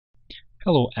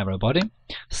Hello everybody!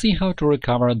 See how to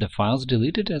recover the files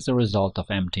deleted as a result of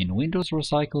emptying Windows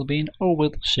Recycle Bin or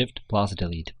with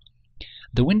Shift+Delete.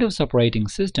 The Windows operating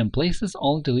system places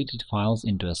all deleted files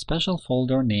into a special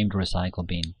folder named Recycle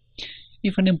Bin.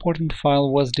 If an important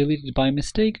file was deleted by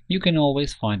mistake, you can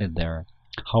always find it there.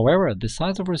 However, the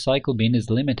size of Recycle Bin is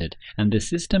limited, and the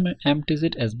system empties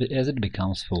it as it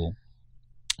becomes full.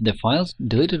 The files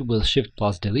deleted with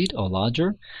Shift+Delete or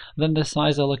larger than the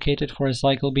size allocated for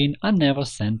Recycle Bin are never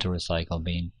sent to Recycle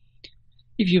Bin.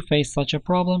 If you face such a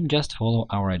problem, just follow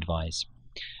our advice.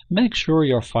 Make sure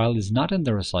your file is not in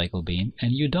the Recycle Bin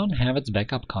and you don't have its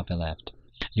backup copy left.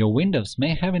 Your Windows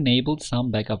may have enabled some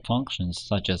backup functions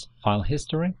such as file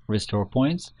history, restore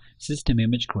points, system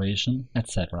image creation,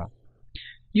 etc.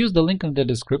 Use the link in the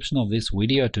description of this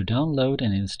video to download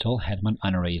and install Hetman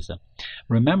Unraiser.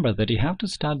 Remember that you have to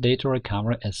start data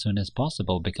recovery as soon as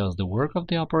possible because the work of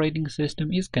the operating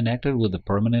system is connected with the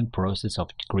permanent process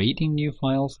of creating new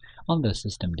files on the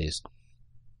system disk.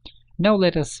 Now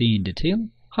let us see in detail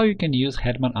how you can use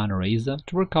Hetman Unraiser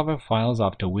to recover files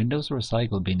after Windows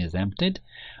Recycle Bin is emptied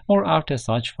or after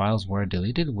such files were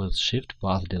deleted with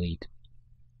Shift+Delete.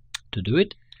 To do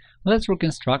it, let's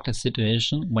reconstruct a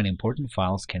situation when important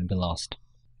files can be lost.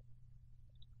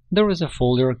 There is a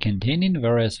folder containing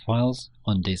various files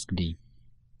on disk D.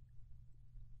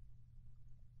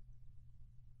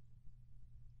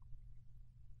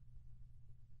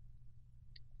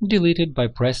 Delete it by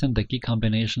pressing the key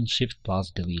combination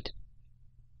Shift+Delete.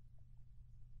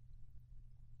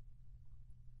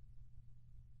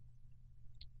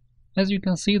 As you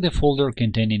can see, the folder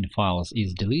containing files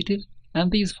is deleted, and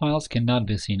these files cannot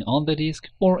be seen on the disk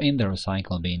or in the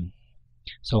Recycle Bin.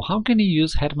 So how can you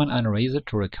use Hetman Unraiser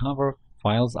to recover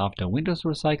files after Windows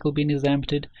Recycle Bin is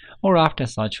emptied or after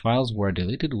such files were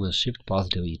deleted with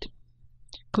Shift+Delete?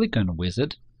 Click on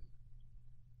Wizard.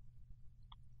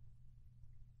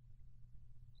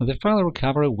 The File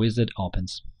Recovery wizard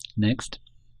opens. Next,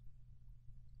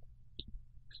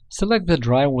 select the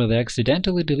drive where the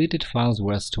accidentally deleted files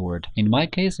were stored. In my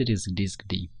case, it is disk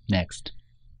D. Next,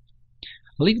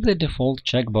 leave the default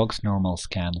checkbox Normal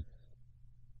Scan.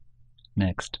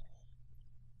 Next.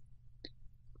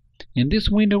 In this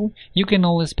window, you can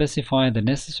only specify the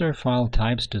necessary file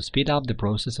types to speed up the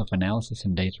process of analysis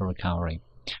and data recovery.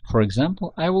 For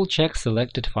example, I will check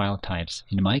selected file types.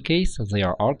 In my case, they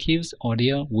are archives,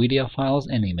 audio, video files,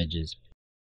 and images.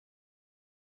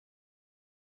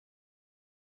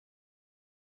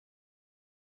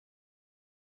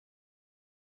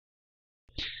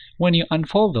 When you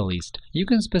unfold the list, you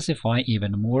can specify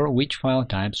even more which file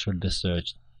types should be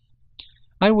searched.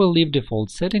 I will leave default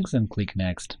settings and click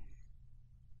Next.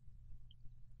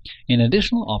 In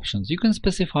additional options, you can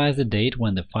specify the date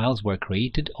when the files were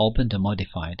created, opened, or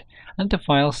modified, and the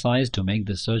file size to make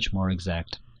the search more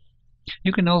exact.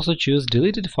 You can also choose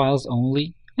Deleted Files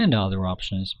Only and other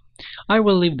options. I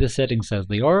will leave the settings as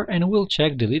they are and will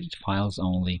check Deleted Files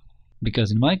Only,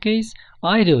 because in my case,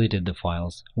 I deleted the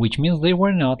files, which means they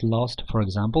were not lost, for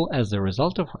example, as a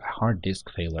result of a hard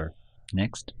disk failure.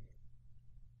 Next.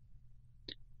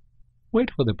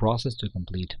 Wait for the process to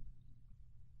complete.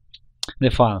 The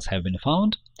files have been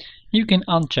found. You can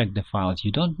uncheck the files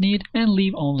you don't need and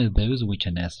leave only those which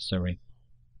are necessary.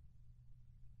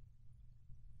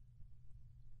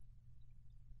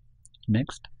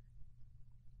 Next.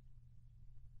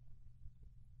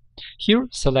 Here,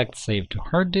 select Save to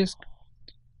hard disk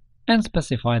and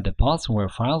specify the paths where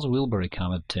files will be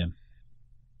recovered to.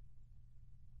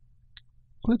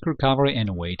 Click Recovery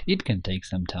and wait. It can take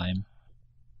some time.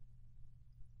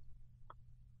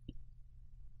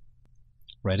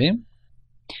 Ready?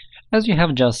 As you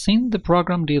have just seen, the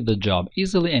program did the job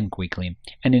easily and quickly,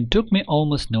 and it took me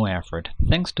almost no effort,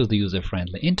 thanks to the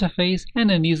user-friendly interface and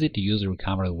an easy-to-use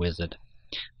recovery wizard.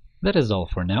 That is all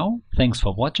for now. Thanks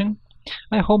for watching.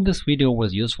 I hope this video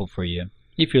was useful for you.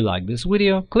 If you like this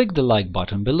video, click the like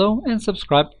button below and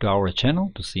subscribe to our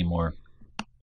channel to see more.